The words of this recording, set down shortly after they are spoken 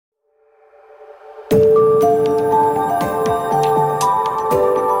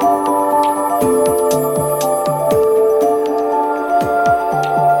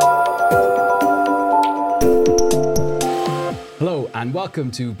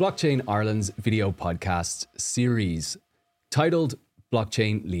Welcome to Blockchain Ireland's video podcast series titled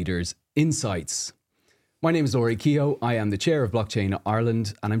Blockchain Leaders Insights. My name is Laurie Keogh. I am the chair of Blockchain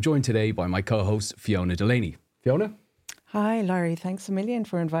Ireland, and I'm joined today by my co-host Fiona Delaney. Fiona? Hi, Laurie. Thanks a million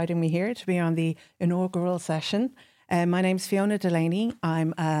for inviting me here to be on the inaugural session. My name's Fiona Delaney.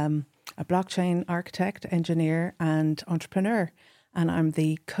 I'm a blockchain architect, engineer and entrepreneur, and I'm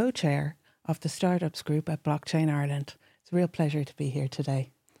the co-chair of the startups group at Blockchain Ireland. It's a real pleasure to be here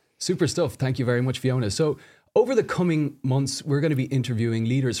today. Super stuff. Thank you very much, Fiona. So over the coming months, we're going to be interviewing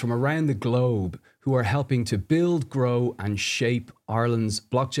leaders from around the globe who are helping to build, grow and shape Ireland's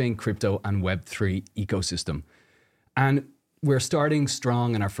blockchain, crypto and Web3 ecosystem. And we're starting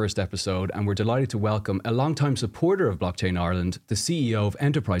strong in our first episode, and we're delighted to welcome a longtime supporter of Blockchain Ireland, the CEO of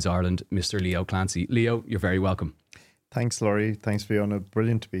Enterprise Ireland, Mr. Leo Clancy. Leo, you're very welcome. Thanks, Laurie. Thanks, Fiona.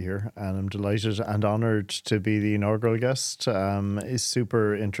 Brilliant to be here. And I'm delighted and honoured to be the inaugural guest. Is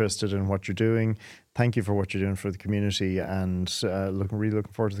super interested in what you're doing. Thank you for what you're doing for the community, and really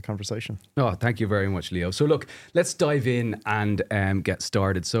looking forward to the conversation. Oh, thank you very much, Leo. So look, let's dive in and get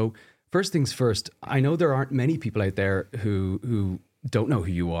started. So first things first, I know there aren't many people out there who don't know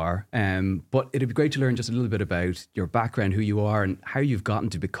who you are, but it'd be great to learn just a little bit about your background, who you are and how you've gotten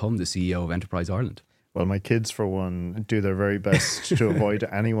to become the CEO of Enterprise Ireland. Well, my kids, for one, do their very best to avoid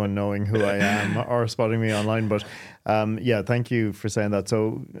anyone knowing who I am or spotting me online. But thank you for saying that.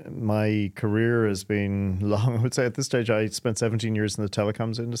 So my career has been long. I would say at this stage, I spent 17 years in the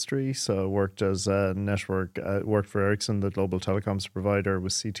telecoms industry. So I worked as a worked for Ericsson, the global telecoms provider,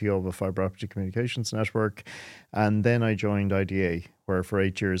 was CTO of a fiber optic communications network. And then I joined IDA, where for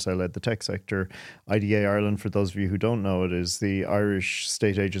 8 years I led the tech sector. IDA Ireland, for those of you who don't know it, is the Irish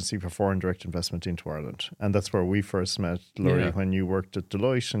state agency for foreign direct investment into Ireland. And that's where we first met, Laurie, when you worked at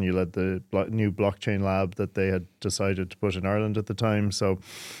Deloitte and you led the new blockchain lab that they had decided to put in Ireland at the time. So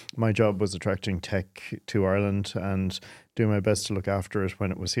my job was attracting tech to Ireland and doing my best to look after it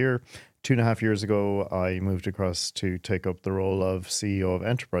when it was here. 2.5 years ago, I moved across to take up the role of CEO of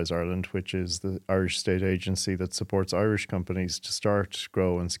Enterprise Ireland, which is the Irish state agency that supports Irish companies to start,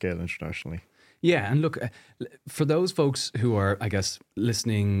 grow and scale internationally. Yeah, and look, for those folks who are, I guess,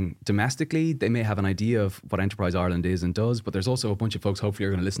 listening domestically, they may have an idea of what Enterprise Ireland is and does, but there's also a bunch of folks hopefully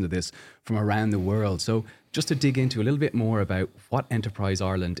are going to listen to this from around the world. So just to dig into a little bit more about what Enterprise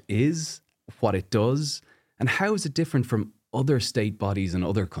Ireland is, what it does, and how is it different from other state bodies in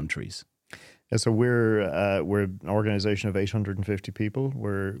other countries? Yeah, so we're an organisation of 850 people.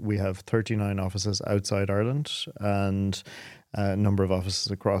 We have 39 offices outside Ireland and a number of offices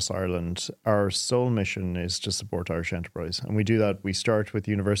across Ireland. Our sole mission is to support Irish enterprise. And we do that. We start with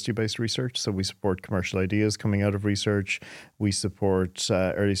university-based research. So we support commercial ideas coming out of research. We support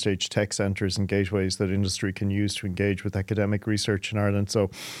early stage tech centres and gateways that industry can use to engage with academic research in Ireland.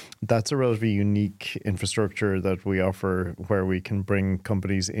 So that's a relatively unique infrastructure that we offer, where we can bring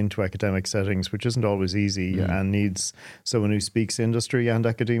companies into academic settings, which isn't always easy and needs someone who speaks industry and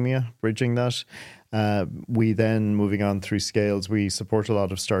academia, bridging that. We then, moving on through scales, we support a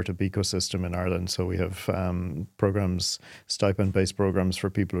lot of startup ecosystem in Ireland. So we have programs, stipend-based programs for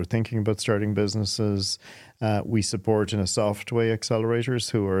people who are thinking about starting businesses. We support in a soft way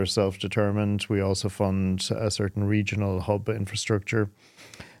accelerators who are self-determined. We also fund a certain regional hub infrastructure.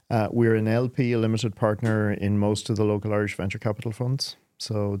 We're an LP, a limited partner, in most of the local Irish venture capital funds.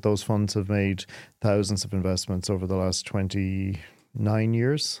 So those funds have made thousands of investments over the last 29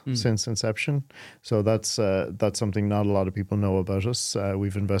 years since inception. So that's something not a lot of people know about us.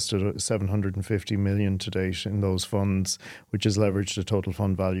 We've invested 750 million to date in those funds, which has leveraged a total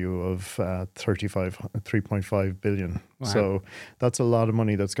fund value of 3.5 billion. Wow. So that's a lot of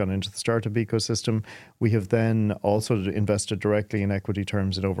money that's gone into the startup ecosystem. We have then also invested directly in equity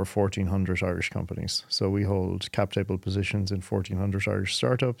terms in over 1,400 Irish companies. So we hold cap table positions in 1,400 Irish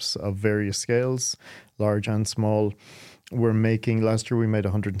startups of various scales, large and small. Last year we made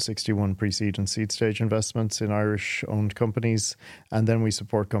 161 pre-seed and seed stage investments in Irish owned companies. And then we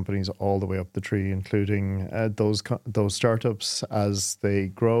support companies all the way up the tree, including those startups as they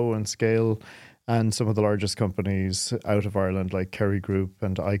grow and scale. And some of the largest companies out of Ireland, like Kerry Group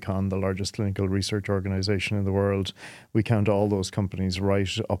and ICON, the largest clinical research organisation in the world, we count all those companies right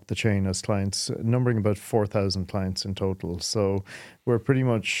up the chain as clients, numbering about 4,000 clients in total. So we're pretty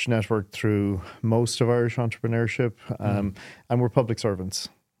much networked through most of Irish entrepreneurship, and we're public servants.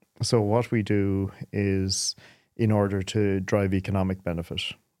 So what we do is in order to drive economic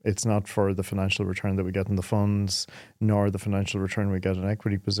benefit. It's not for the financial return that we get in the funds, nor the financial return we get in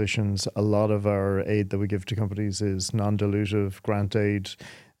equity positions. A lot of our aid that we give to companies is non-dilutive grant aid,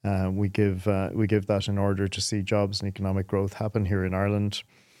 We give that in order to see jobs and economic growth happen here in Ireland.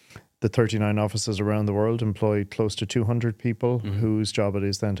 The 39 offices around the world employ close to 200 people whose job it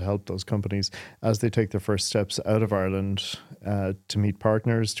is then to help those companies as they take their first steps out of Ireland to meet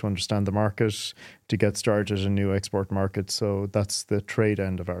partners, to understand the market, to get started in new export markets. So that's the trade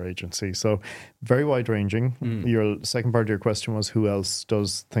end of our agency. So very wide ranging. Your second part of your question was who else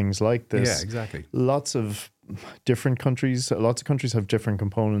does things like this? Yeah, exactly. Lots of different countries. Lots of countries have different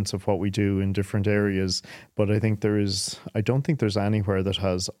components of what we do in different areas, but I don't think there's anywhere that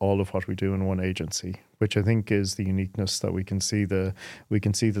has all of what we do in one agency, which I think is the uniqueness that we can see the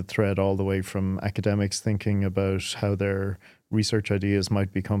thread all the way from academics thinking about how their research ideas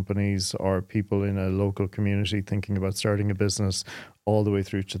might be companies, or people in a local community thinking about starting a business, all the way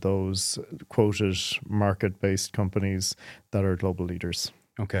through to those quoted market-based companies that are global leaders.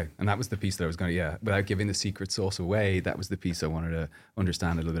 Okay, and that was the piece that I was going to, without giving the secret sauce away, that was the piece I wanted to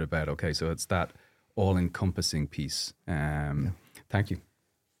understand a little bit about. Okay, so it's that all-encompassing piece. Thank you.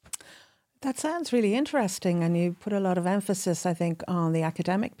 That sounds really interesting, and you put a lot of emphasis, I think, on the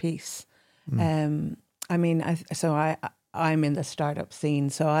academic piece. I'm in the startup scene,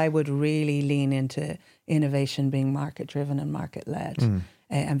 so I would really lean into innovation being market-driven and market-led,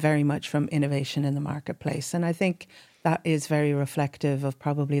 and very much from innovation in the marketplace. And I think that is very reflective of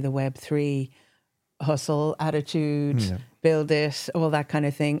probably the Web3 hustle attitude, build it, all that kind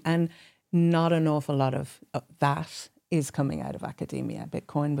of thing. And not an awful lot of that is coming out of academia.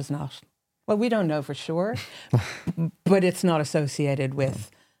 Bitcoin was not, well, we don't know for sure, but it's not associated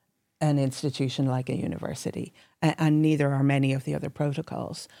with an institution like a university, and neither are many of the other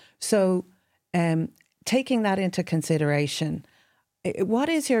protocols. So taking that into consideration, what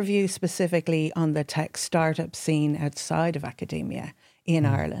is your view specifically on the tech startup scene outside of academia in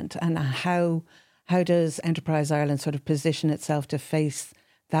Ireland, and how does Enterprise Ireland sort of position itself to face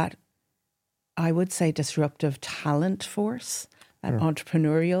that, I would say, disruptive talent force, that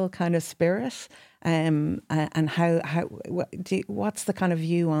entrepreneurial kind of spirit, and what's the kind of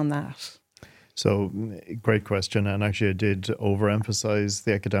view on that? So, great question. And actually, I did overemphasize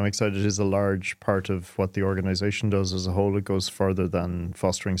the academic side. It is a large part of what the organization does as a whole. It goes further than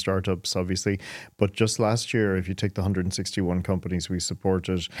fostering startups, obviously. But just last year, if you take the 161 companies we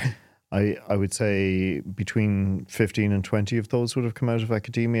supported, I would say between 15 and 20 of those would have come out of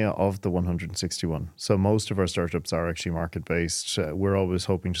academia of the 161. So most of our startups are actually market-based. We're always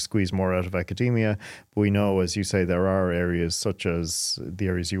hoping to squeeze more out of academia. But we know, as you say, there are areas such as the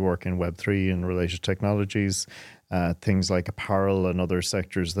areas you work in, Web3 and related technologies, things like apparel and other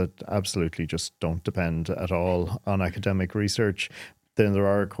sectors that absolutely just don't depend at all on academic research. Then there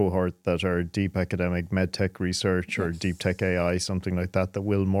are a cohort that are deep academic medtech research or deep tech AI, something like that, that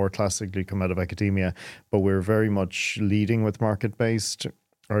will more classically come out of academia. But we're very much leading with market-based.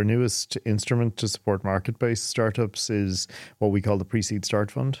 Our newest instrument to support market-based startups is what we call the Pre-Seed Start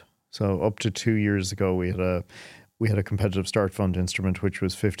Fund. So up to 2 years ago, we had a competitive start fund instrument, which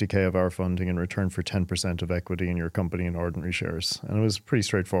was 50K of our funding in return for 10% of equity in your company in ordinary shares. And it was a pretty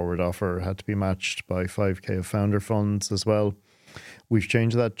straightforward offer. It had to be matched by 5K of founder funds as well. We've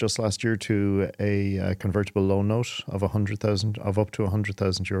changed that just last year to a convertible loan note of up to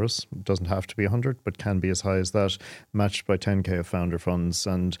 100,000 euros. It doesn't have to be 100, but can be as high as that, matched by 10K of founder funds.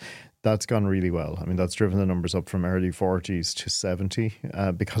 And that's gone really well. I mean, that's driven the numbers up from early 40s to 70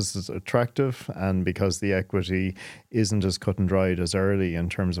 because it's attractive and because the equity isn't as cut and dried as early in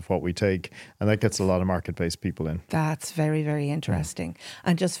terms of what we take. And that gets a lot of market-based people in. That's very, very interesting.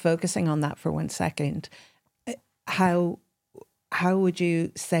 And just focusing on that for 1 second, how would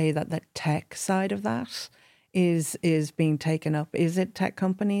you say that the tech side of that is being taken up? Is it tech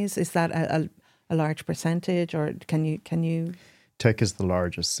companies? Is that a large percentage, or can you? Tech is the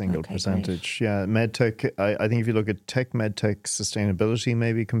largest single percentage. Great. Yeah, medtech. I think if you look at tech, medtech, sustainability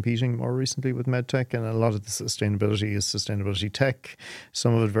may be competing more recently with medtech, and a lot of the sustainability is sustainability tech.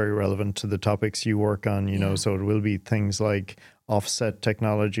 Some of it very relevant to the topics you work on. You know, so it will be things like offset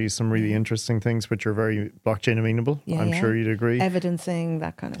technology, some really interesting things which are very blockchain amenable. I'm sure you'd agree. Evidencing,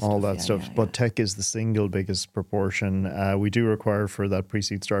 that kind of stuff. All that stuff. But tech is the single biggest proportion. We do require for that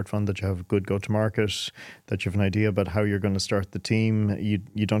pre-seed start fund that you have a good go-to-market, that you have an idea about how you're going to start the team.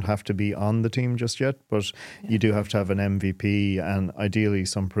 You don't have to be on the team just yet, but you do have to have an MVP and ideally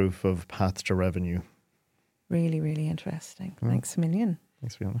some proof of path to revenue. Really, really interesting. Thanks a million.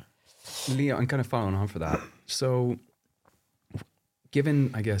 Thanks, Fiona. Leah, I'm kind of following on for that. So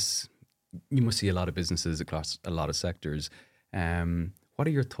given, I guess, you must see a lot of businesses across a lot of sectors. What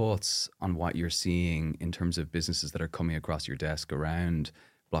are your thoughts on what you're seeing in terms of businesses that are coming across your desk around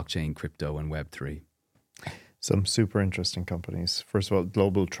blockchain, crypto, and Web3? Some super interesting companies. First of all,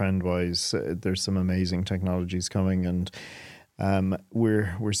 global trend wise, there's some amazing technologies coming, and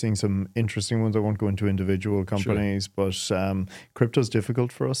we're seeing some interesting ones. I won't go into individual companies, but crypto's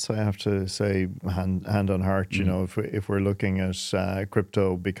difficult for us. I have to say, hand on heart. You know, if we're looking at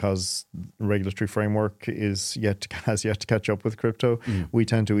crypto, because regulatory framework has yet to catch up with crypto, we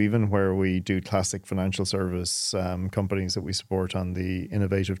tend to, even where we do classic financial service companies that we support on the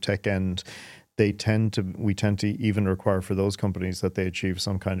innovative tech end, we tend to even require for those companies that they achieve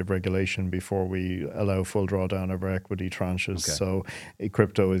some kind of regulation before we allow full drawdown of our equity tranches. Okay. So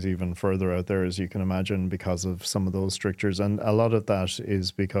crypto is even further out there, as you can imagine, because of some of those strictures. And a lot of that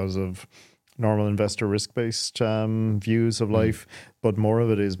is because of normal investor risk-based views of life, but more of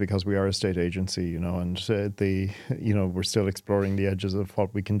it is because we are a state agency, you know, and we're still exploring the edges of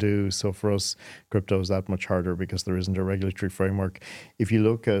what we can do. So for us, crypto is that much harder because there isn't a regulatory framework. If you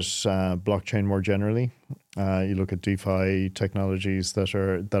look at blockchain more generally, you look at DeFi technologies that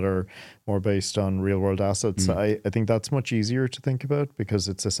are more based on real-world assets. I think that's much easier to think about because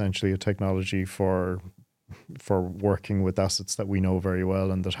it's essentially a technology for working with assets that we know very well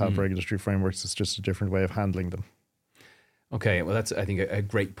and that have regulatory frameworks. It's just a different way of handling them. Okay, well, that's, I think, a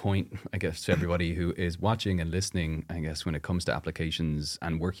great point, I guess, to everybody who is watching and listening. I guess when it comes to applications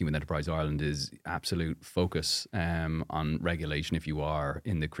and working with Enterprise Ireland is absolute focus on regulation if you are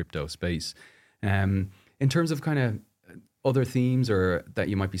in the crypto space. In terms of kind of other themes or that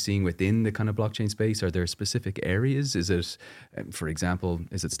you might be seeing within the kind of blockchain space, are there specific areas? Is it, for example,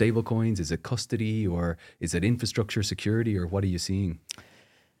 is it stable coins? Is it custody, or is it infrastructure security, or what are you seeing?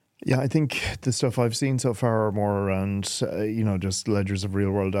 Yeah, I think the stuff I've seen so far are more around, just ledgers of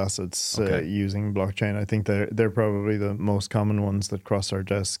real world assets using blockchain. I think they're probably the most common ones that cross our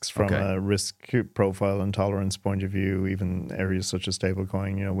desks from a risk profile and tolerance point of view. Even areas such as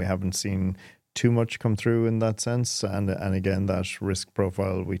stablecoin, we haven't seen too much come through in that sense, and again, that risk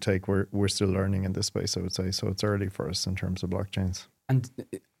profile we take, we're still learning in this space, I would say. So it's early for us in terms of blockchains. And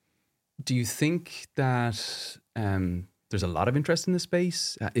do you think that there's a lot of interest in the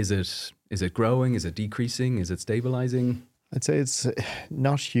space? Is it growing? Is it decreasing? Is it stabilizing? I'd say it's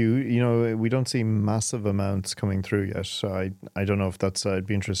not huge. We don't see massive amounts coming through yet. So I don't know if that's, I'd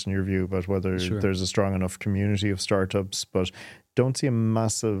be interested in your view about whether there's a strong enough community of startups, but don't see a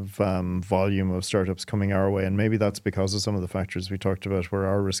massive volume of startups coming our way. And maybe that's because of some of the factors we talked about, where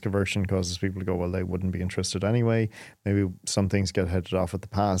our risk aversion causes people to go, well, they wouldn't be interested anyway. Maybe some things get headed off at the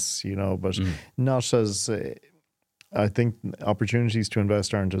pass, but not as... I think opportunities to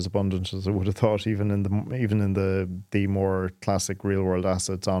invest aren't as abundant as I would have thought, even in the more classic real world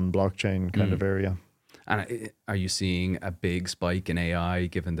assets on blockchain kind of area. And are you seeing a big spike in AI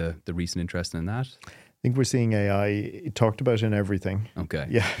given the recent interest in that? I think we're seeing AI talked about in everything. Okay.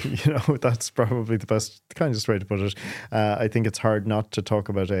 Yeah, that's probably the best, kindest way to put it. I think it's hard not to talk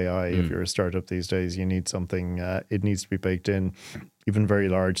about AI if you're a startup these days. You need something, it needs to be baked in. Even very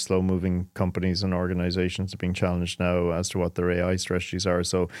large, slow-moving companies and organizations are being challenged now as to what their AI strategies are.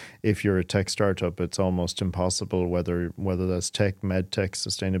 So if you're a tech startup, it's almost impossible, whether that's tech, med tech,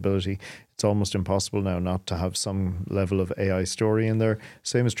 sustainability, it's almost impossible now not to have some level of AI story in there.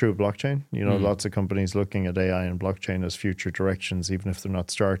 Same is true of blockchain. Lots of companies looking at AI and blockchain as future directions, even if they're not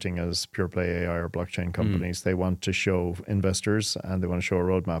starting as pure play AI or blockchain companies. They want to show investors and they want to show a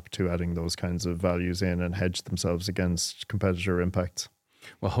roadmap to adding those kinds of values in and hedge themselves against competitor impact.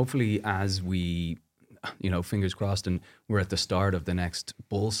 Well, hopefully as we, fingers crossed, and we're at the start of the next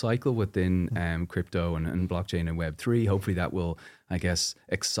bull cycle within crypto and blockchain and Web3, hopefully that will, I guess,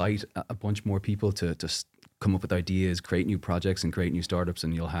 excite a bunch more people to come up with ideas, create new projects and create new startups,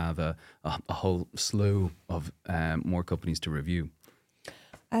 and you'll have a whole slew of more companies to review.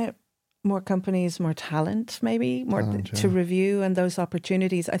 More companies, more talent, maybe, more to review, and those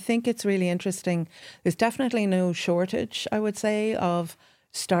opportunities. I think it's really interesting. There's definitely no shortage, I would say, of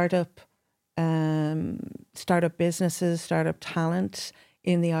startup businesses, startup talent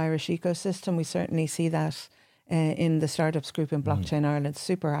in the Irish ecosystem. We certainly see that in the startups group in Blockchain Ireland,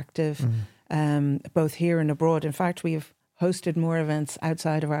 super active, both here and abroad. In fact, we've hosted more events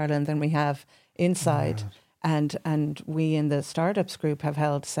outside of Ireland than we have inside. And we in the startups group have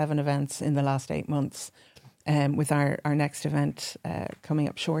held 7 events in the last 8 months, with our next event coming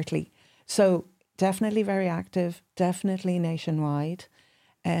up shortly. So definitely very active, definitely nationwide.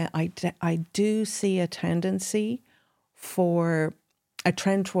 I do see a tendency for a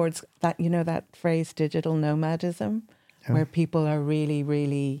trend towards that, that phrase digital nomadism, where people are really,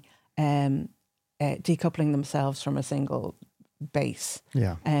 really decoupling themselves from a single base.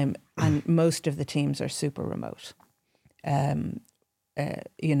 And most of the teams are super remote.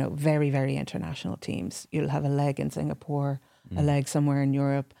 very, very international teams. You'll have a leg in Singapore, a leg somewhere in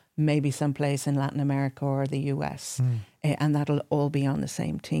Europe, maybe someplace in Latin America or the US, and that'll all be on the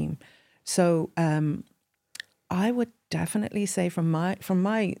same team. So I would definitely say from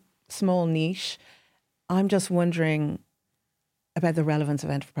my small niche, I'm just wondering about the relevance of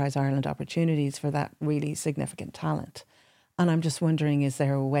Enterprise Ireland opportunities for that really significant talent. And I'm just wondering, is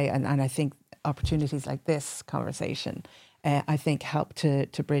there a way, and I think opportunities like this conversation, I think help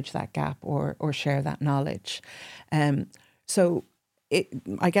to bridge that gap or share that knowledge. So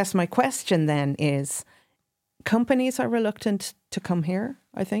I guess my question then is, companies are reluctant to come here,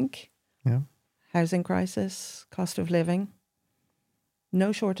 I think. Yeah. Housing crisis, cost of living,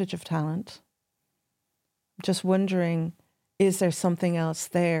 no shortage of talent. Just wondering, is there something else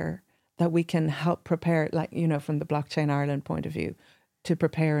there that we can help prepare, from the Blockchain Ireland point of view, to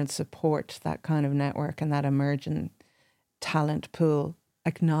prepare and support that kind of network and that emerging talent pool,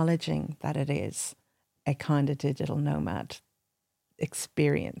 acknowledging that it is a kind of digital nomad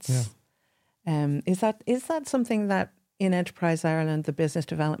experience. Yeah. Is that something that in Enterprise Ireland, the business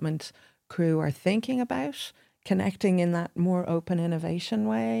development crew are thinking about, connecting in that more open innovation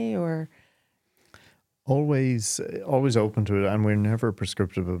way, or? Always open to it, and we're never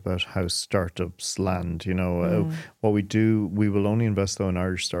prescriptive about how startups land. What we do, we will only invest though in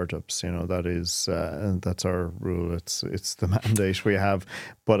Irish startups. That is that's our rule. It's the mandate we have.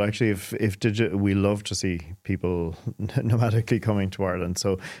 But actually, if digital, we love to see people nomadically coming to Ireland.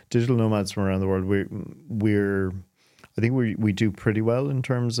 So digital nomads from around the world, I think we do pretty well in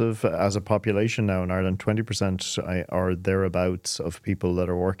terms of, as a population now in Ireland, 20% are thereabouts of people that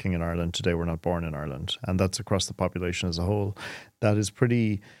are working in Ireland today were not born in Ireland. And that's across the population as a whole. That is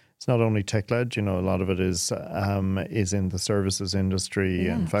it's not only tech-led, a lot of it is in the services industry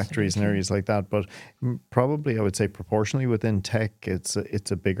and factories and areas like that. But probably, I would say, proportionally within tech, it's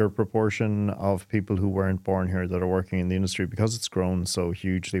a bigger proportion of people who weren't born here that are working in the industry, because it's grown so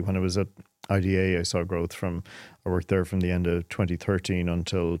hugely. When I was at IDA, I saw growth I worked there from the end of 2013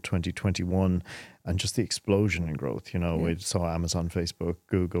 until 2021, and just the explosion in growth. We saw Amazon, Facebook,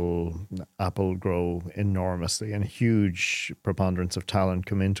 Google, Apple grow enormously, and a huge preponderance of talent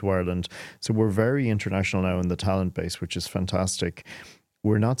come into Ireland. So we're very international now in the talent base, which is fantastic.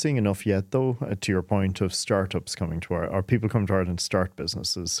 We're not seeing enough yet, though, to your point of startups coming to our people come to Ireland to start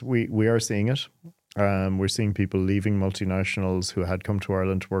businesses. We are seeing it. We're seeing people leaving multinationals who had come to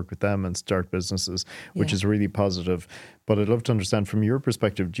Ireland to work with them and start businesses, which is really positive. But I'd love to understand from your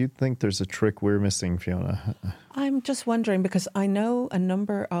perspective, do you think there's a trick we're missing, Fiona? I'm just wondering, because I know a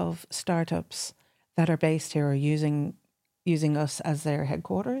number of startups that are based here are using us as their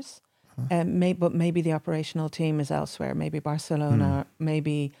headquarters. But maybe the operational team is elsewhere, maybe Barcelona,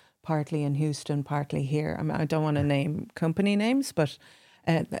 maybe partly in Houston, partly here. I mean, I don't want to name company names, but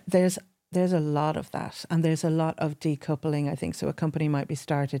there's a lot of that, and there's a lot of decoupling, I think. So a company might be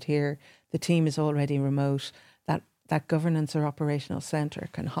started here, the team is already remote, that governance or operational centre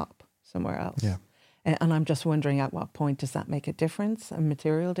can hop somewhere else. Yeah. And I'm just wondering, at what point does that make a difference, a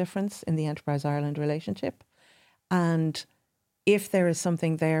material difference in the Enterprise Ireland relationship? And if there is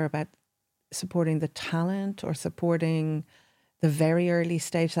something there about supporting the talent or supporting the very early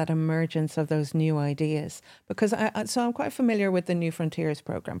stage, that emergence of those new ideas. Because I'm quite familiar with the New Frontiers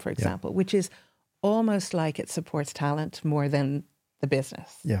program, for example, which is almost like it supports talent more than the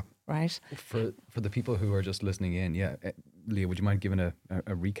business. Yeah. Right? For the people who are just listening in, Leah, would you mind giving a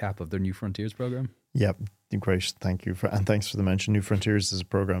recap of the New Frontiers program? Yeah, great. Thank you. And thanks for the mention. New Frontiers is a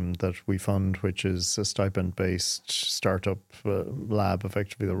program that we fund, which is a stipend-based startup lab,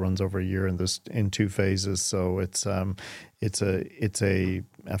 effectively, that runs over a year in 2 phases. So it's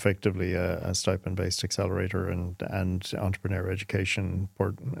effectively a stipend-based accelerator and entrepreneur education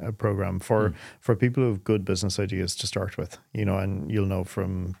program for people who have good business ideas to start with. And you'll know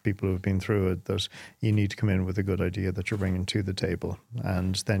from people who have been through it that you need to come in with a good idea that you're bringing to the table,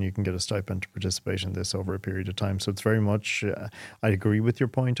 and then you can get a stipend to participate in this over a period of time. So it's very much, I agree with your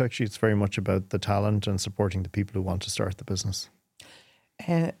point, actually. It's very much about the talent and supporting the people who want to start the business.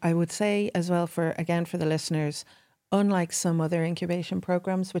 I would say as well, for the listeners, unlike some other incubation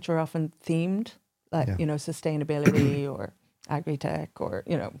programs, which are often themed, like, sustainability or agri-tech or,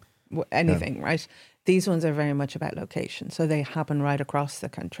 anything, right? These ones are very much about location. So they happen right across the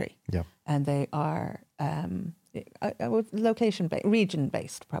country. Yeah. And they are location-based,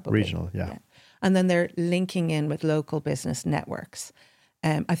 region-based, probably. Regional, yeah. And then they're linking in with local business networks.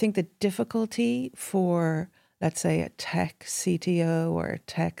 I think the difficulty for, let's say, a tech CTO or a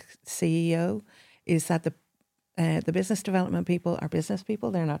tech CEO is that the business development people are business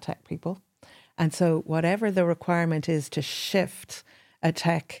people, they're not tech people. And so whatever the requirement is to shift a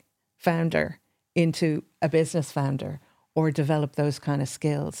tech founder into a business founder or develop those kind of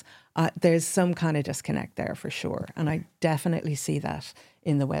skills. There's some kind of disconnect there for sure. And I definitely see that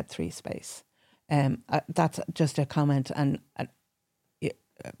in the Web3 space. That's just a comment. And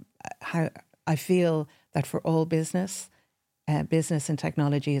how I feel that for all business and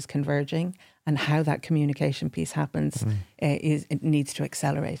technology is converging, and how that communication piece happens it needs to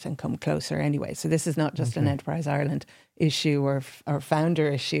accelerate and come closer anyway. So this is not just an Enterprise Ireland issue or founder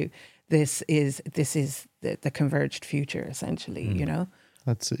issue. This is the converged future, essentially. You know.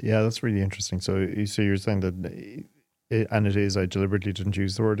 That's really interesting. So you're saying that. And it is, I deliberately didn't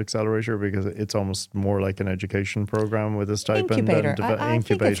use the word accelerator because it's almost more like an education program with a stipend. Incubator. I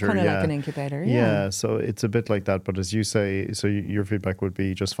think it's kind of like an incubator. Yeah, so it's a bit like that. But as you say, so your feedback would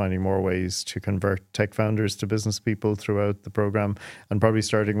be just finding more ways to convert tech founders to business people throughout the program, and probably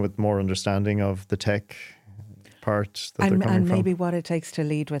starting with more understanding of the tech part that they're coming from. And maybe what it takes to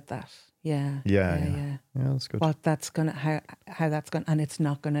lead with that. Yeah, that's good. What that's gonna, how that's gonna, and it's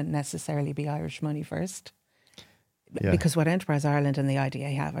not gonna necessarily be Irish money first. Yeah. Because what Enterprise Ireland and the IDA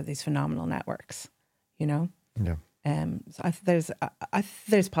have are these phenomenal networks, you know. Yeah. So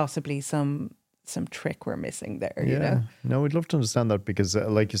there's possibly some trick we're missing there. You know. No, we'd love to understand that because,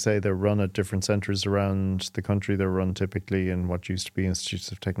 like you say, they're run at different centres around the country. They're run typically in what used to be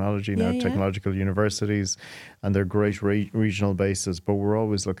institutes of technology, now technological universities, and they're great regional bases. But we're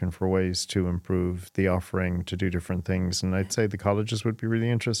always looking for ways to improve the offering, to do different things. And I'd say the colleges would be really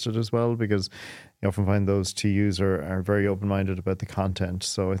interested as well, because you often find those TUs are very open-minded about the content.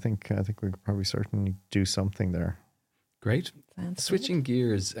 So I think we could probably certainly do something there. Great. Switching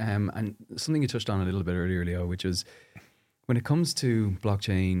gears, and something you touched on a little bit earlier, Leo, which is when it comes to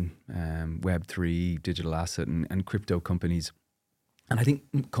blockchain, Web3, digital asset and crypto companies, and I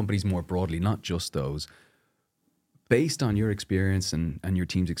think companies more broadly, not just those, based on your experience and your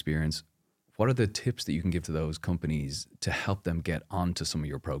team's experience, what are the tips that you can give to those companies to help them get onto some of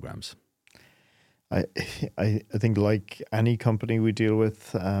your programs? I think like any company we deal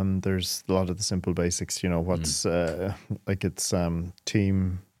with, there's a lot of the simple basics, you know, what's like it's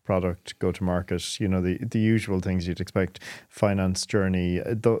team, product, go to market, you know, the usual things you'd expect, finance journey,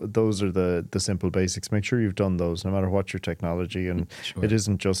 those are the simple basics. Make sure you've done those no matter what your technology. And it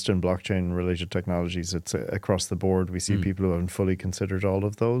isn't just in blockchain related technologies, it's across the board. We see people who haven't fully considered all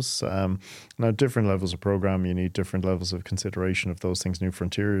of those. Now, different levels of program, you need different levels of consideration of those things. New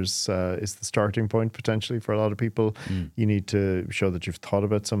Frontiers is the starting point potentially for a lot of people. You need to show that you've thought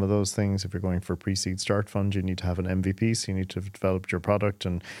about some of those things. If you're going for a pre-seed start fund, you need to have an MVP, so you need to have developed your product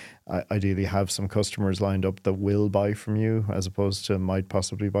and ideally have some customers lined up that will buy from you as opposed to might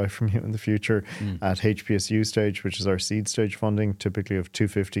possibly buy from you in the future. At HPSU stage, which is our seed stage funding, typically of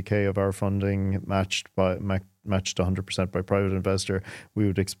 250k of our funding matched 100% by private investor, we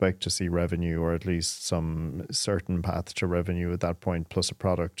would expect to see revenue, or at least some certain path to revenue at that point, plus a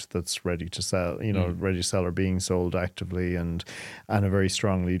product that's ready to sell, you know, ready to sell or being sold actively, and a very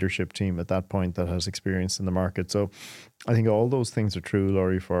strong leadership team at that point that has experience in the market. So I think all those things are true,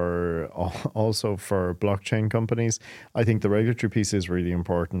 Laurie, also for blockchain companies. I think the regulatory piece is really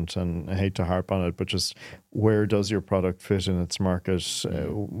important, and I hate to harp on it, but just where does your product fit in its market?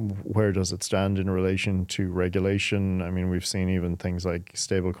 Where does it stand in relation to regulation? I mean, we've seen even things like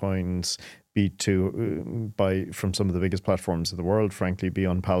stablecoins from some of the biggest platforms in the world, frankly, be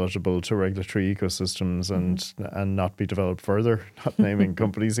unpalatable to regulatory ecosystems and not be developed further. Not naming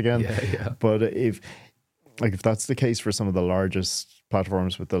companies again, but if that's the case for some of the largest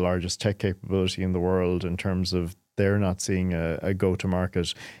platforms with the largest tech capability in the world, in terms of they're not seeing a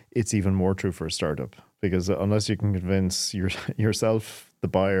go-to-market, it's even more true for a startup. Because unless you can convince yourself, the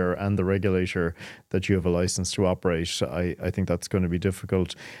buyer and the regulator that you have a license to operate, I think that's going to be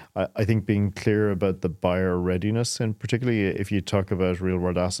difficult. I think being clear about the buyer readiness, and particularly if you talk about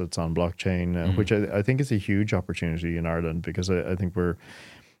real-world assets on blockchain, which I think is a huge opportunity in Ireland, because I think we're,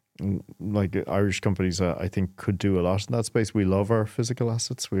 like Irish companies, I think could do a lot in that space. We love our physical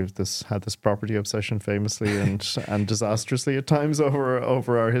assets. We've had this property obsession famously and disastrously at times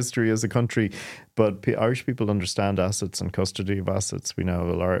over our history as a country. But Irish people understand assets and custody of assets. We now have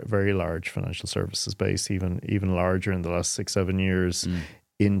a very large financial services base, even larger in the last 6-7 years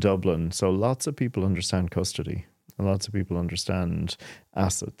in Dublin. So lots of people understand custody and lots of people understand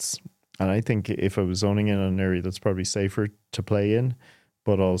assets. And I think if I was zoning in on an area that's probably safer to play in,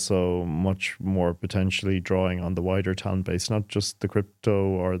 but also much more potentially drawing on the wider talent base, not just the crypto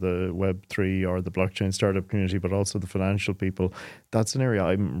or the Web3 or the blockchain startup community, but also the financial people. That's an area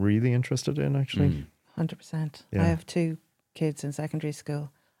I'm really interested in, actually. 100%. Yeah. I have 2 kids in secondary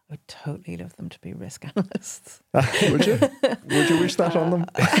school. would totally love them to be risk analysts. Would you? Would you wish that on them?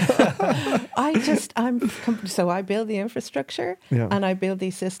 So I build the infrastructure and I build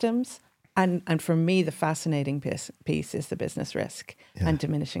these systems. And for me, the fascinating piece is the business risk and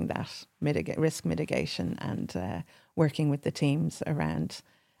diminishing that, risk mitigation, and working with the teams around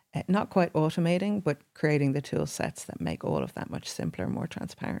not quite automating, but creating the tool sets that make all of that much simpler and more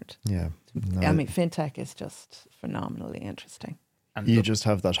transparent. Yeah. No, I mean, fintech is just phenomenally interesting. And you just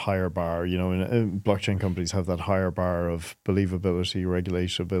have that higher bar, blockchain companies have that higher bar of believability,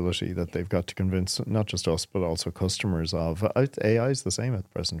 regulatability that they've got to convince not just us, but also customers of. AI is the same at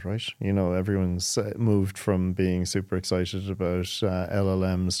present, right? Everyone's moved from being super excited about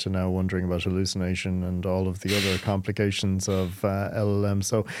LLMs to now wondering about hallucination and all of the other complications of LLM.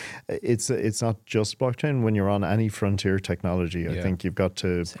 So it's not just blockchain. When you're on any frontier technology, I think you've got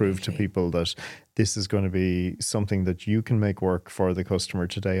to prove to people that this is going to be something that you can make work for the customer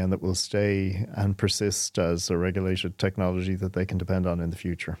today and that will stay and persist as a regulated technology that they can depend on in the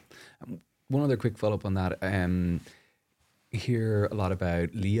future. One other quick follow-up on that. Hear a lot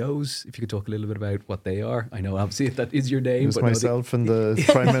about Leos. If you could talk a little bit about what they are. I know obviously that is your name. It's but myself and the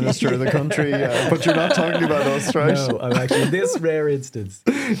Prime Minister of the country. But you're not talking about us, right? No, I'm actually in this rare instance.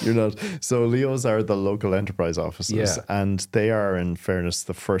 You're not. So Leos are the local enterprise offices, and they are, in fairness,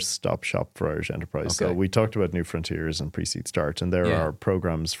 the first stop shop for Irish enterprise. Okay. So we talked about New Frontiers and Pre-Seed Start, and there are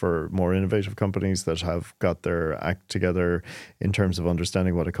programs for more innovative companies that have got their act together in terms of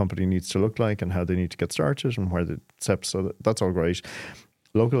understanding what a company needs to look like and how they need to get started and where the steps. So that's all great.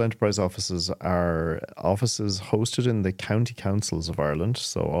 Local enterprise offices are offices hosted in the county councils of Ireland.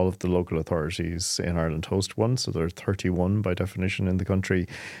 So all of the local authorities in Ireland host one. So there are 31 by definition in the country.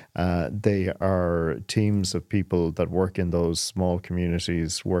 They are teams of people that work in those small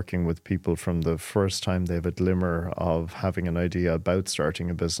communities, working with people from the first time they have a glimmer of having an idea about starting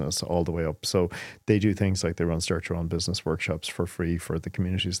a business all the way up. So they do things like they run start your own business workshops for free for the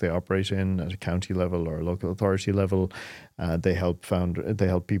communities they operate in at a county level or a local authority level. They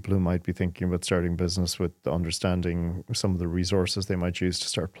help people who might be thinking about starting business with understanding some of the resources they might use to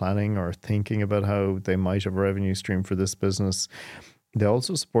start planning or thinking about how they might have a revenue stream for this business. They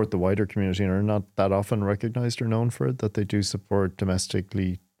also support the wider community and are not that often recognized or known for it, that they do support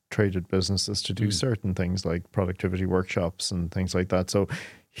domestically traded businesses to do certain things like productivity workshops and things like that. So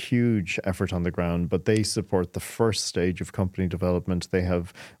huge effort on the ground, but they support the first stage of company development. We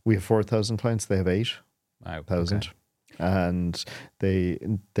have 4,000 clients, they have 8,000. Okay. And they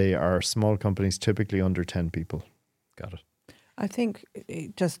are small companies, typically under 10 people. Got it. I think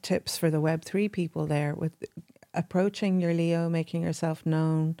just tips for the Web3 people there with approaching your Leo, making yourself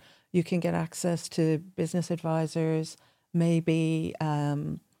known. You can get access to business advisors, maybe,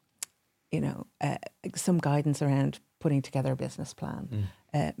 some guidance around putting together a business plan.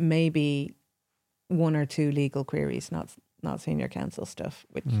 Maybe one or two legal queries, not senior counsel stuff,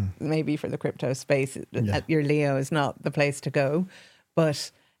 which maybe for the crypto space, your Leo is not the place to go.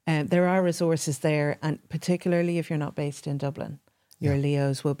 But there are resources there, and particularly if you're not based in Dublin, your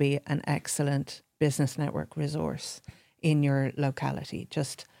Leos will be an excellent business network resource in your locality,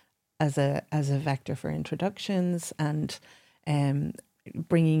 just as a vector for introductions and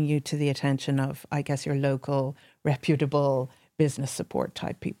bringing you to the attention of, I guess, your local reputable business support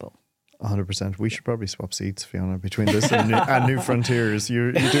type people. 100%. We should probably swap seats, Fiona, between this and New Frontiers.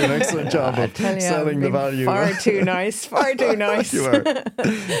 You do an excellent job of selling the value. Far too nice. You are.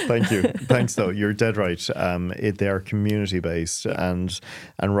 Thank you. Thanks, though. You're dead right. They are community-based and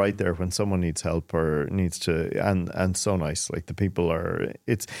right there when someone needs help or needs to, and so nice. Like the people are,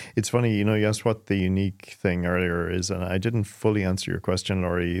 it's funny, you asked what the unique thing earlier is, and I didn't fully answer your question,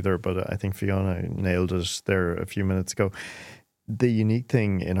 Laurie, either, but I think Fiona nailed it there a few minutes ago. The unique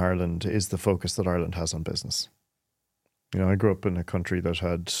thing in Ireland is the focus that Ireland has on business. I grew up in a country that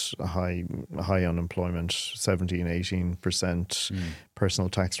had a high unemployment, 17-18%. Personal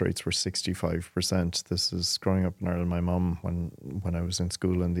tax rates were 65%. This is growing up in Ireland. My mum, when I was in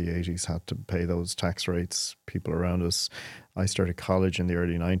school in the 80s, had to pay those tax rates. People around us. I started college in the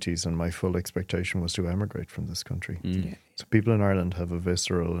early 90s, and my full expectation was to emigrate from this country. So people in Ireland have a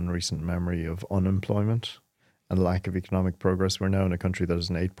visceral and recent memory of unemployment and lack of economic progress. We're now in a country that has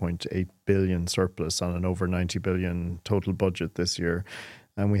an 8.8 billion surplus on an over 90 billion total budget this year.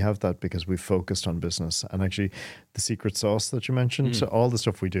 And we have that because we've focused on business. And actually, the secret sauce that you mentioned, all the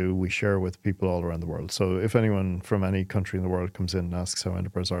stuff we do, we share with people all around the world. So if anyone from any country in the world comes in and asks how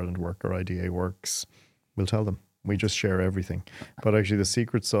Enterprise Ireland work or IDA works, we'll tell them. We just share everything. But actually, the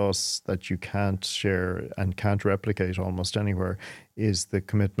secret sauce that you can't share and can't replicate almost anywhere is the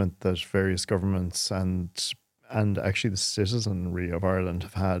commitment that various governments and and actually the citizenry of Ireland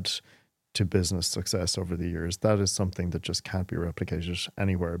have had to business success over the years. That is something that just can't be replicated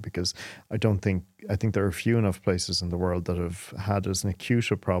anywhere, because I think there are few enough places in the world that have had as an acute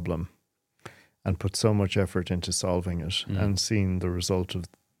a problem and put so much effort into solving it and seen the result of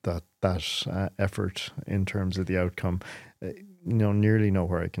that effort in terms of the outcome. Nearly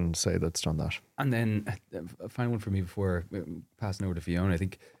nowhere I can say that's done that. And then a final one for me before passing over to Fiona. I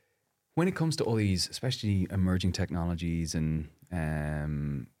think when it comes to all these, especially emerging technologies, and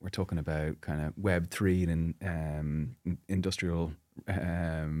we're talking about kind of Web3 and industrial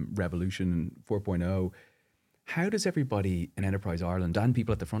revolution 4.0, how does everybody in Enterprise Ireland and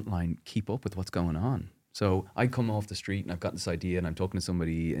people at the front line keep up with what's going on? So I come off the street and I've got this idea and I'm talking to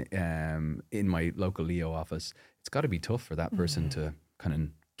somebody in my local Leo office. It's got to be tough for that person to kind of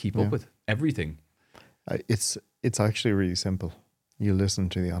keep up with everything. It's actually really simple. You listen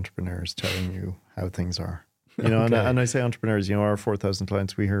to the entrepreneurs telling you how things are. Okay. and I say entrepreneurs, our 4,000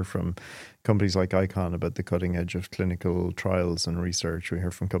 clients, we hear from companies like Icon about the cutting edge of clinical trials and research. We hear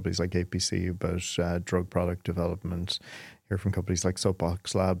from companies like APC about drug product development. Hear from companies like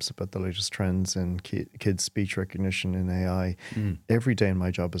Soapbox Labs about the latest trends in kids' speech recognition in AI. Every day in my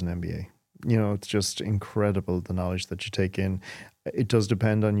job is an MBA. It's just incredible the knowledge that you take in. It does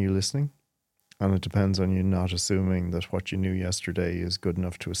depend on you listening. And it depends on you not assuming that what you knew yesterday is good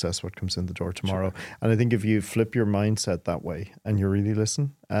enough to assess what comes in the door tomorrow. Sure. And I think if you flip your mindset that way and you really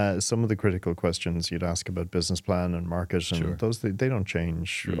listen, some of the critical questions you'd ask about business plan and market, and those, they don't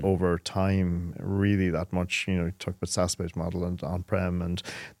change over time really that much. You talk about SaaS-based model and on-prem, and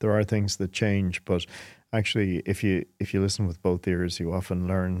there are things that change. But actually, if you listen with both ears, you often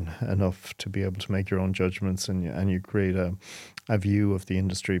learn enough to be able to make your own judgments, and you create a view of the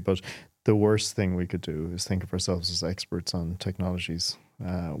industry. But the worst thing we could do is think of ourselves as experts on technologies.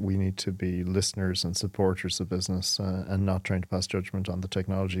 We need to be listeners and supporters of business and not trying to pass judgment on the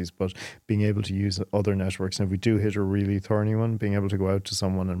technologies, but being able to use other networks. And if we do hit a really thorny one, being able to go out to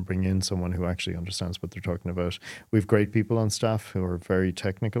someone and bring in someone who actually understands what they're talking about. We have great people on staff who are very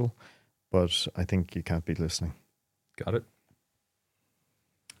technical, but I think you can't be listening. Got it.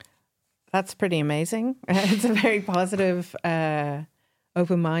 That's pretty amazing. It's a very positive,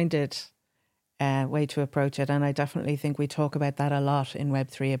 open-minded way to approach it. And I definitely think we talk about that a lot in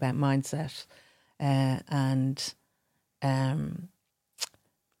Web3, about mindset and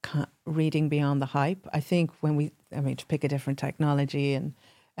reading beyond the hype. I think to pick a different technology and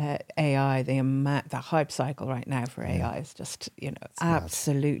AI, the hype cycle right now for AI is just,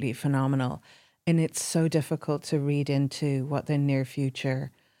 absolutely phenomenal. And it's so difficult to read into what the near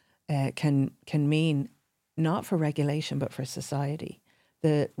future can mean, not for regulation, but for society.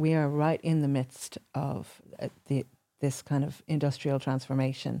 That we are right in the midst of this kind of industrial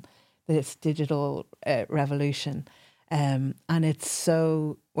transformation, this digital revolution. And it's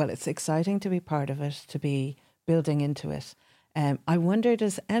it's exciting to be part of it, to be building into it. I wonder,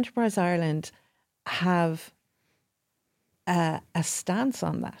 does Enterprise Ireland have a stance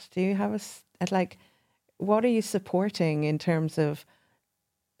on that? Do you have what are you supporting in terms of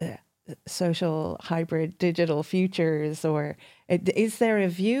social hybrid digital futures, or is there a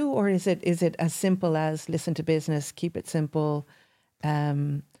view, or is it as simple as listen to business, keep it simple?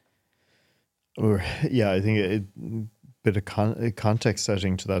 I think a bit of context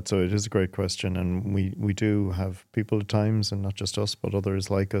setting to that. So it is a great question, and we do have people at times, and not just us, but others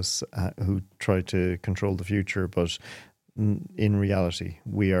like us who try to control the future. But in reality,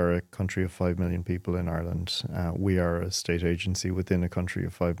 we are a country of 5 million people in Ireland. We are a state agency within a country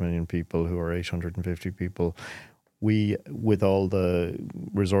of 5 million people who are 850 people. We, with all the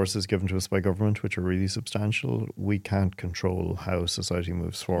resources given to us by government, which are really substantial, we can't control how society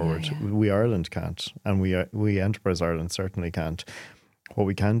moves forward. We Ireland can't, and we Enterprise Ireland certainly can't. What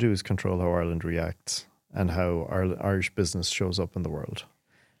we can do is control how Ireland reacts and how Irish business shows up in the world.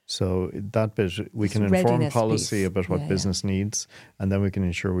 So that bit, we can inform policy about what business needs, and then we can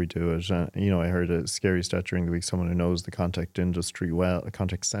ensure we do it. I heard a scary stat during the week. Someone who knows the contact center industry well,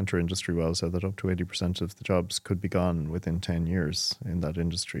 said that up to 80% of the jobs could be gone within 10 years in that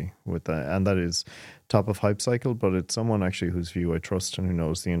industry. And that is top of hype cycle, but it's someone actually whose view I trust and who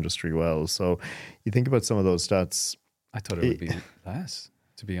knows the industry well. So you think about some of those stats. I thought it would be less,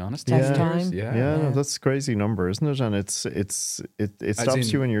 to be honest. Time. No, that's a crazy number, isn't it? And it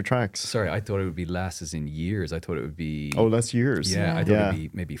stops you in your tracks. Sorry, I thought it would be less as in years. I thought it would be... Oh, less years. Yeah, I thought it would be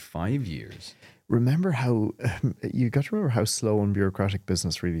maybe 5 years. remember how you got to remember how slow and bureaucratic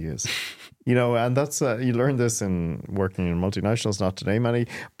business really is. And that's you learn this in working in multinationals, not to name any,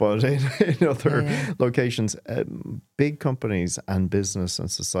 but in other locations. Big companies and business and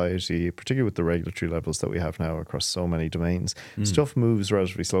society, particularly with the regulatory levels that we have now across so many domains, stuff moves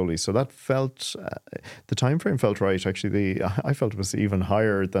relatively slowly. So that felt the time frame felt right. Actually, I felt it was even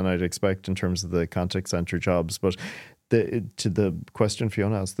higher than I'd expect in terms of the contact center jobs, but. To the question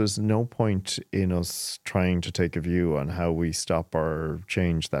Fiona asked, there's no point in us trying to take a view on how we stop or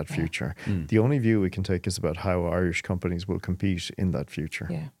change that future. The only view we can take is about how Irish companies will compete in that future.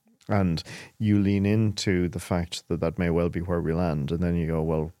 Yeah. And you lean into the fact that that may well be where we land. And then you go,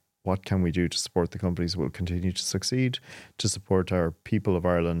 well, what can we do to support the companies that will continue to succeed, to support our people of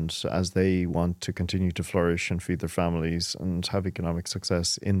Ireland as they want to continue to flourish and feed their families and have economic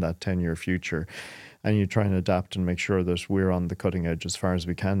success in that 10-year future. And you try and adapt and make sure that we're on the cutting edge as far as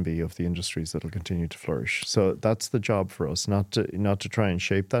we can be of the industries that will continue to flourish. So that's the job for us, not to try and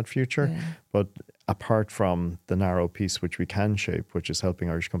shape that future, but apart from the narrow piece which we can shape, which is helping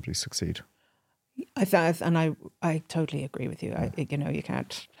Irish companies succeed. I totally agree with you. You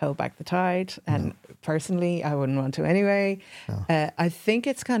can't hold back the tide, and personally, I wouldn't want to anyway. No. I think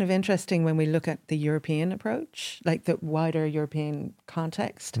it's kind of interesting when we look at the European approach, like the wider European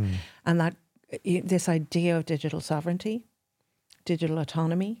context, and that this idea of digital sovereignty, digital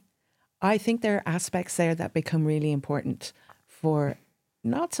autonomy. I think there are aspects there that become really important for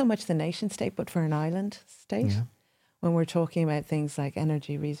not so much the nation state, but for an island state. Yeah. When we're talking about things like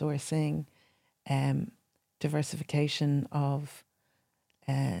energy resourcing, diversification of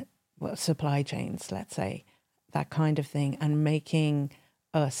supply chains, let's say, that kind of thing, and making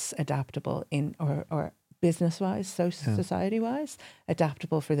us adaptable or business-wise, society-wise,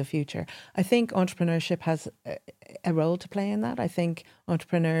 adaptable for the future. I think entrepreneurship has a role to play in that. I think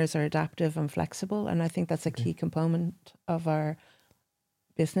entrepreneurs are adaptive and flexible, and I think that's a key component of our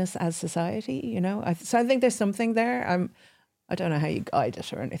business as society, So I think there's something there. I don't know how you guide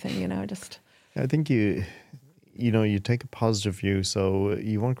it or anything, I think you take a positive view, so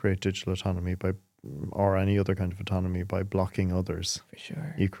you won't create digital autonomy or any other kind of autonomy by blocking others. For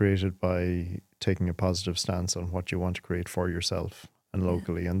sure. You create it by taking a positive stance on what you want to create for yourself and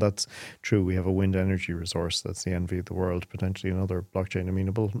locally. And that's true. We have a wind energy resource that's the envy of the world, potentially another blockchain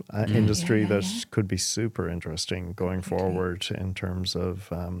amenable industry that could be super interesting going forward in terms of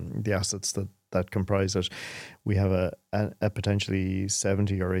the assets that comprise it. We have a potentially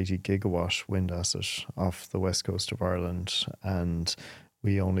 70 or 80 gigawatt wind asset off the west coast of Ireland, and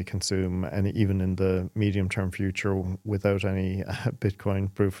we only consume, and even in the medium-term future, without any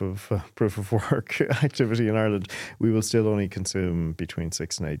Bitcoin proof of work activity in Ireland, we will still only consume between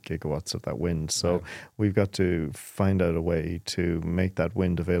 6 and 8 gigawatts of that wind. So we've got to find out a way to make that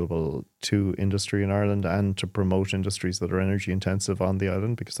wind available to industry in Ireland and to promote industries that are energy intensive on the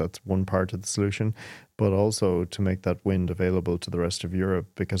island, because that's one part of the solution, but also to make that wind available to the rest of Europe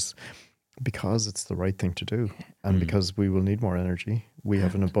because it's the right thing to do, and because we will need more energy. We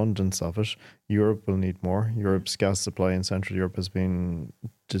have an abundance of it. Europe will need more. Europe's gas supply in Central Europe has been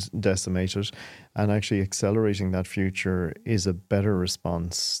decimated, and actually accelerating that future is a better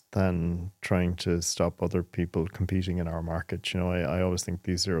response than trying to stop other people competing in our market. I always think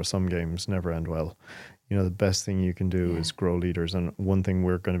these zero-sum games never end well. The best thing you can do is grow leaders. And one thing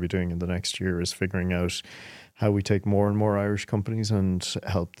we're going to be doing in the next year is figuring out how we take more and more Irish companies and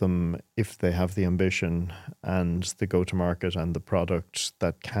help them, if they have the ambition and the go-to-market and the product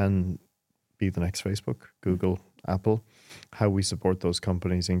that can be the next Facebook, Google, Apple, how we support those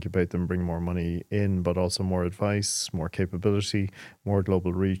companies, incubate them, bring more money in, but also more advice, more capability, more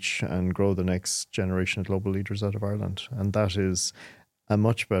global reach, and grow the next generation of global leaders out of Ireland. And that is a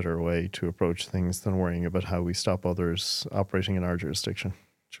much better way to approach things than worrying about how we stop others operating in our jurisdiction.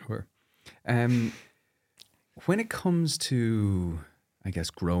 Sure. When it comes to, I guess,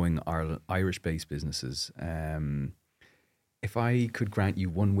 growing Irish-based businesses, if I could grant you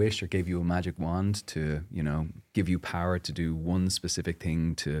one wish or gave you a magic wand to, give you power to do one specific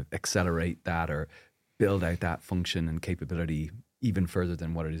thing to accelerate that or build out that function and capability even further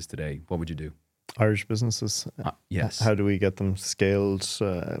than what it is today, what would you do? Irish businesses? Yes. How do we get them scaled?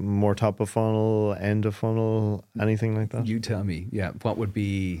 More top of funnel, end of funnel, anything like that? You tell me. Yeah. What would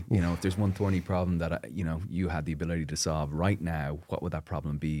be, if there's one thorny problem that, you had the ability to solve right now, what would that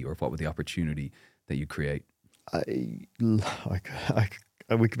problem be? Or what would the opportunity that you create?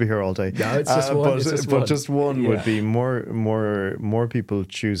 We could be here all day. No, it's just one. But just one would be more people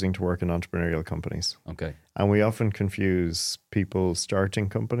choosing to work in entrepreneurial companies. Okay. And we often confuse people starting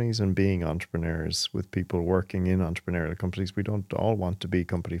companies and being entrepreneurs with people working in entrepreneurial companies. We don't all want to be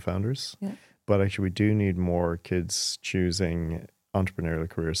company founders. Yeah. But actually, we do need more kids choosing entrepreneurial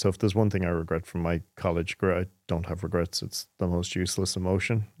careers. So if there's one thing I regret from my college career, I don't have regrets. It's the most useless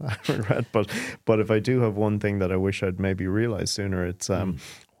emotion I regret. But if I do have one thing that I wish I'd maybe realized sooner, it's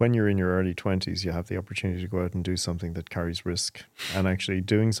when you're in your early 20s, you have the opportunity to go out and do something that carries risk. And actually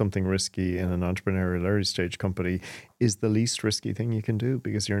doing something risky in an entrepreneurial early stage company is the least risky thing you can do,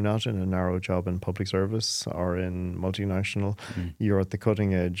 because you're not in a narrow job in public service or in multinational. You're at the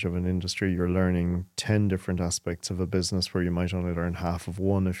cutting edge of an industry. You're learning 10 different aspects of a business where you might only learn half of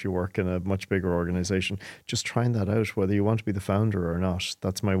one if you work in a much bigger organization. Just trying that out, whether you want to be the founder or not.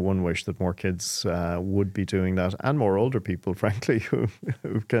 That's my one wish, that more kids would be doing that, and more older people, frankly, who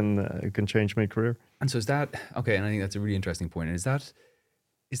can change mid-career. And so is that, okay, and I think that's a really interesting point. And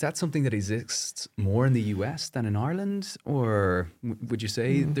is that something that exists more in the US than in Ireland? Or would you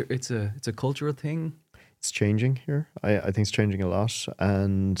say it's a cultural thing? It's changing here. I think it's changing a lot,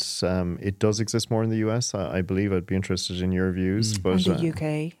 and it does exist more in the US. I believe. I'd be interested in your views. But and the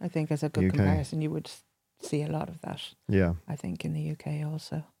UK, I think, as a good comparison, you would see a lot of that. Yeah. I think in the UK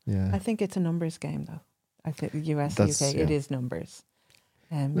also. Yeah. I think it's a numbers game, though. I think the US, UK, it is numbers.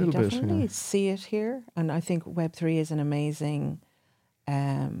 You definitely see it here, and I think Web3 is an amazing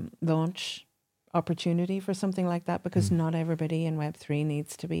launch opportunity for something like that, because not everybody in Web3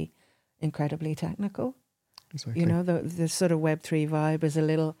 needs to be incredibly technical. Exactly. You know, the sort of Web3 vibe is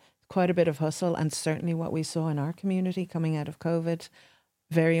quite a bit of hustle, and certainly what we saw in our community coming out of COVID,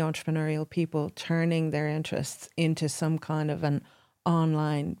 very entrepreneurial people turning their interests into some kind of an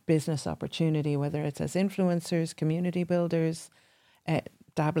online business opportunity, whether it's as influencers, community builders,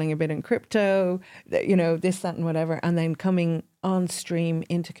 dabbling a bit in crypto, you know, this, that, and whatever, and then coming on stream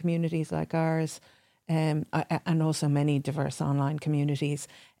into communities like ours, and also many diverse online communities,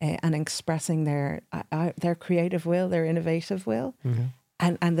 and expressing their creative will, their innovative will,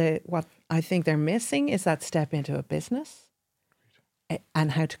 and what I think they're missing is that step into a business,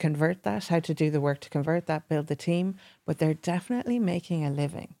 and how to convert that, how to do the work to convert that, build the team. But they're definitely making a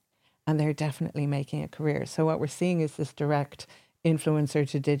living, and they're definitely making a career. So what we're seeing is this direct influencer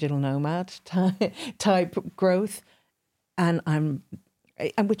to digital nomad type growth, and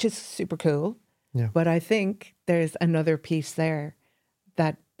which is super cool. Yeah. But I think there's another piece there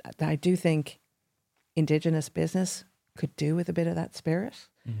that I do think Indigenous business could do with a bit of that spirit,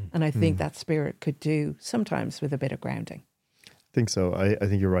 and I think that spirit could do sometimes with a bit of grounding. I think so. I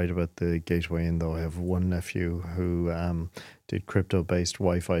think you're right about the gateway in, though. I have one nephew who did crypto-based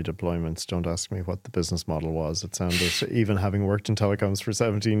Wi-Fi deployments. Don't ask me what the business model was. It sounded, even having worked in telecoms for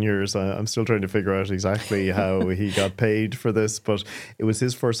 17 years, I'm still trying to figure out exactly how he got paid for this. But it was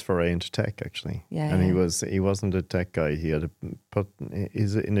his first foray into tech, actually. Yeah. And he wasn't a tech guy.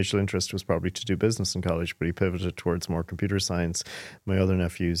 His initial interest was probably to do business in college, but he pivoted towards more computer science. My other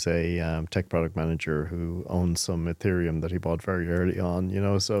nephew's a tech product manager who owns some Ethereum that he bought very early on. You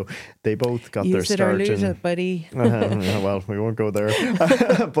know, so they both got their start. Use it or lose it, buddy. Well, we won't go there.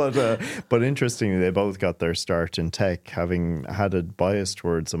 but interestingly, they both got their start in tech, having had a bias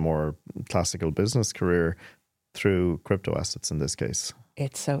towards a more classical business career through crypto assets in this case.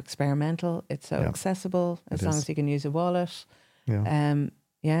 It's so experimental. It's so accessible as long as you can use a wallet.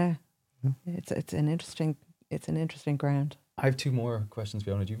 Yeah. It's an interesting ground. I have two more questions,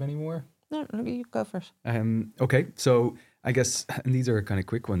 Fiona. Do you have any more? No, you go first. Okay, so I guess, and these are kind of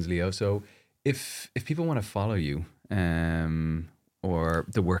quick ones, Leo. So if people want to follow you, or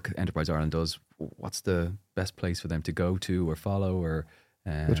the work Enterprise Ireland does, what's the best place for them to go to or follow, or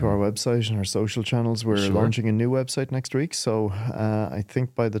go to our website and our social channels? We're launching a new website next week, so I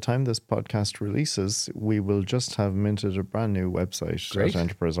think by the time this podcast releases, we will just have minted a brand new website at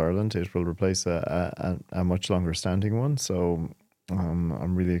Enterprise Ireland. It will replace a much longer standing one, so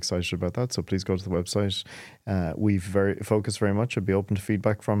I'm really excited about that. So please go to the website. We've focused very much. I'd be open to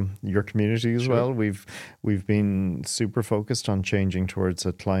feedback from your community as well. We've been super focused on changing towards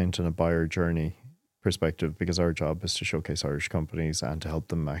a client and a buyer journey perspective, because our job is to showcase Irish companies and to help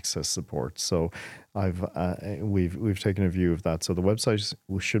them access support. So we've taken a view of that. So the website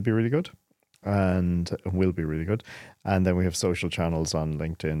should be really good and will be really good. And then we have social channels on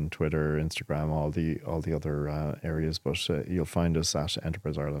LinkedIn, Twitter, Instagram, all the other areas. But you'll find us at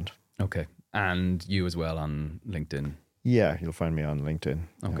Enterprise Ireland. Okay, and you as well on LinkedIn. Yeah, you'll find me on LinkedIn.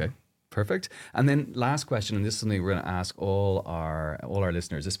 Okay. Perfect. And then last question, and this is something we're going to ask all our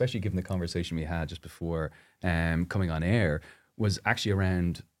listeners, especially given the conversation we had just before coming on air, was actually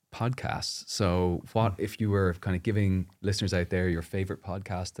around podcasts. So what, if you were kind of giving listeners out there your favorite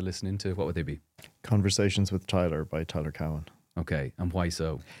podcast to listen into, what would they be? Conversations with Tyler by Tyler Cowan. Okay. And why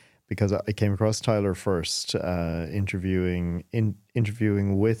so? because I came across Tyler first, interviewing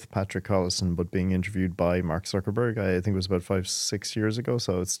with Patrick Collison, but being interviewed by Mark Zuckerberg. I think it was about 5-6 years ago,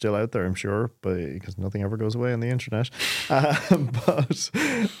 so it's still out there, I'm sure, but because nothing ever goes away on the internet. But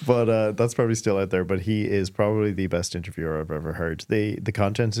that's probably still out there. But he is probably the best interviewer I've ever heard. The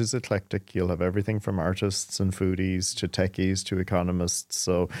content is eclectic. You'll have everything from artists and foodies to techies to economists.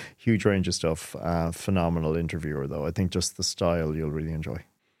 So huge range of stuff. Phenomenal interviewer, though. I think just the style you'll really enjoy.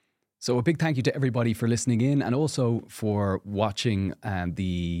 So a big thank you to everybody for listening in and also for watching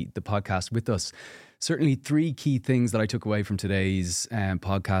the podcast with us. Certainly 3 key things that I took away from today's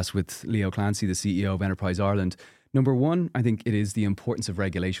podcast with Leo Clancy, the CEO of Enterprise Ireland. Number 1, I think it is the importance of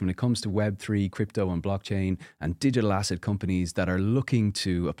regulation when it comes to Web3, crypto and blockchain and digital asset companies that are looking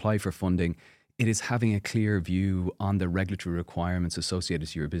to apply for funding. It is having a clear view on the regulatory requirements associated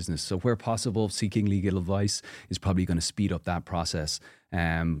to your business. So where possible, seeking legal advice is probably going to speed up that process.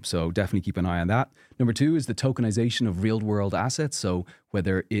 So definitely keep an eye on that. Number 2 is the tokenization of real world assets. So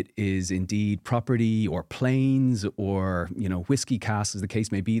whether it is indeed property or planes or, whiskey casks, as the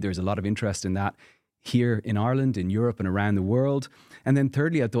case may be, there's a lot of interest in that here in Ireland, in Europe and around the world. And then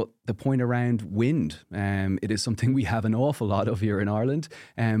thirdly, I thought the point around wind, it is something we have an awful lot of here in Ireland,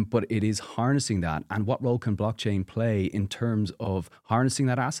 but it is harnessing that. And what role can blockchain play in terms of harnessing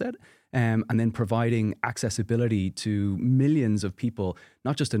that asset and then providing accessibility to millions of people,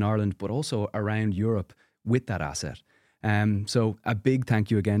 not just in Ireland, but also around Europe with that asset. So a big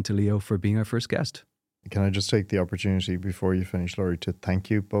thank you again to Leo for being our first guest. Can I just take the opportunity before you finish, Laurie, to thank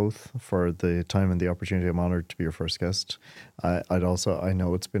you both for the time and the opportunity. I'm honoured to be your first guest. I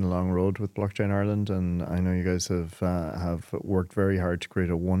know it's been a long road with Blockchain Ireland, and I know you guys have worked very hard to create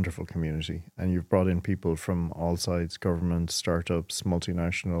a wonderful community, and you've brought in people from all sides, government, startups,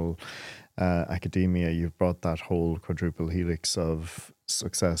 multinational, academia. You've brought that whole quadruple helix of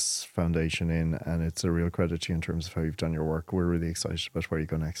success foundation in, and it's a real credit to you in terms of how you've done your work. We're really excited about where you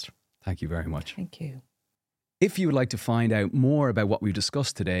go next. Thank you very much. Thank you. If you would like to find out more about what we've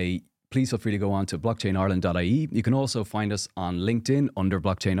discussed today, please feel free to go on to blockchainireland.ie. You can also find us on LinkedIn under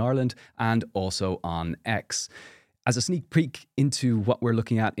Blockchain Ireland and also on X. As a sneak peek into what we're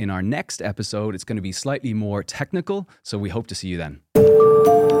looking at in our next episode, it's going to be slightly more technical, so we hope to see you then.